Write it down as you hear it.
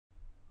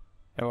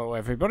Hello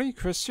everybody,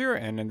 Chris here,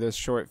 and in this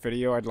short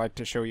video I'd like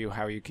to show you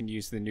how you can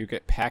use the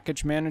Nuget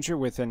package manager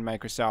within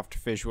Microsoft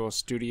Visual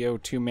Studio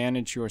to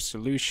manage your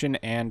solution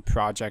and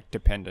project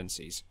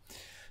dependencies.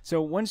 So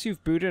once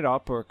you've booted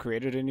up or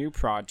created a new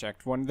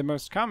project, one of the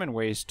most common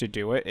ways to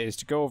do it is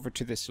to go over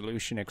to the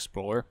Solution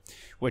Explorer,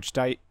 which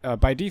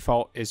by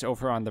default is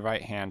over on the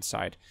right hand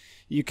side.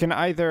 You can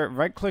either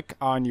right click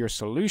on your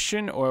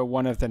solution or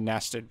one of the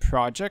nested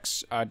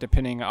projects,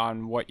 depending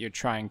on what you're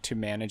trying to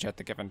manage at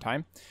the given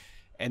time,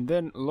 and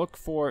then look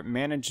for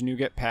Manage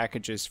Nuget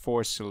Packages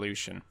for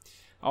Solution.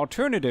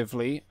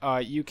 Alternatively,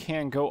 you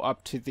can go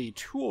up to the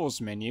Tools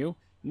menu,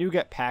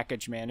 Nuget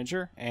Package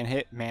Manager, and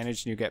hit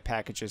Manage Nuget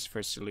Packages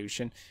for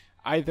Solution.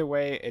 Either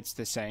way, it's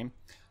the same.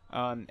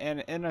 And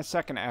in a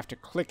second after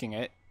clicking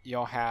it,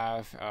 you'll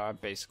have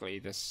basically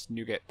this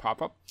Nuget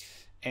pop-up.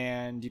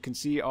 And you can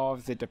see all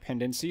of the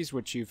dependencies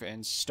which you've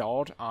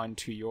installed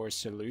onto your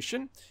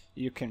solution.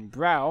 You can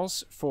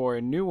browse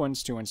for new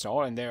ones to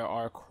install, and there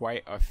are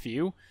quite a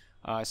few.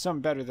 Some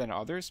better than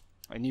others,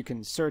 and you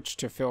can search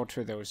to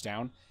filter those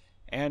down.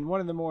 And one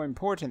of the more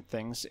important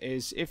things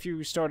is if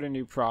you start a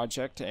new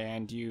project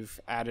and you've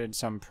added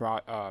some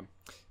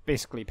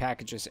basically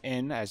packages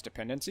in as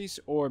dependencies,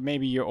 or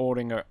maybe you're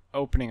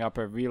opening up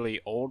a really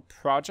old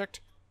project,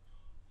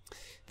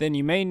 then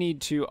you may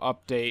need to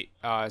update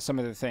some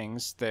of the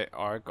things that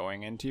are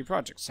going into your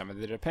project, some of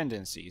the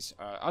dependencies.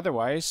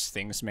 Otherwise,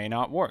 things may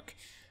not work.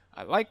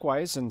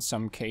 Likewise, in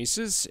some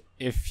cases,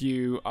 if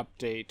you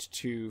update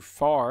too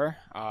far,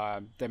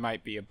 there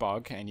might be a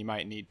bug and you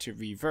might need to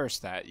reverse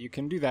that. You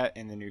can do that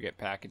in the Nuget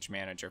Package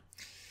Manager.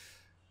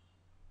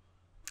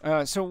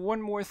 So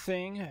one more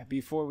thing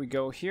before we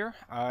go here.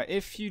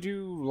 If you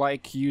do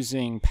like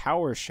using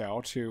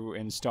PowerShell to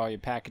install your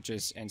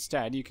packages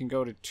instead, you can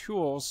go to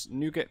Tools,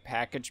 Nuget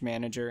Package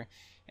Manager,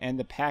 and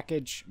the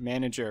Package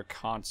Manager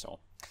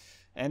console.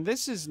 And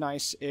this is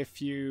nice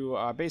if you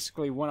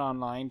basically went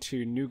online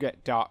to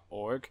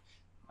nuget.org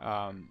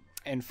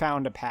and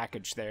found a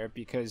package there,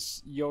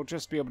 because you'll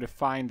just be able to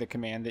find the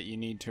command that you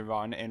need to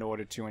run in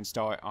order to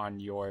install it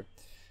on your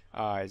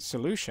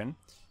solution.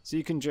 So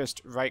you can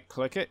just right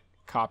click it,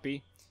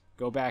 copy,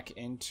 go back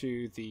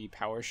into the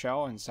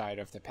PowerShell inside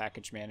of the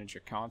Package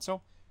Manager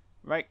console,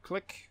 right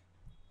click,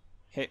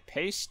 hit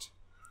paste,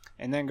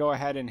 and then go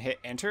ahead and hit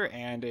enter,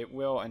 and it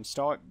will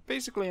install it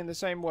basically in the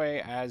same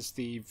way as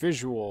the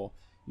visual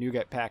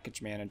Nuget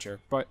Package Manager.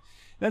 But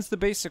that's the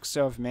basics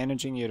of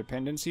managing your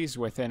dependencies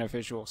within a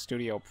Visual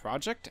Studio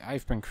project.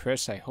 I've been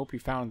Chris. I hope you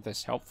found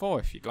this helpful.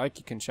 If you'd like,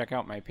 you can check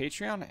out my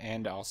Patreon,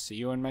 and I'll see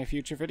you in my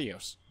future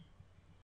videos.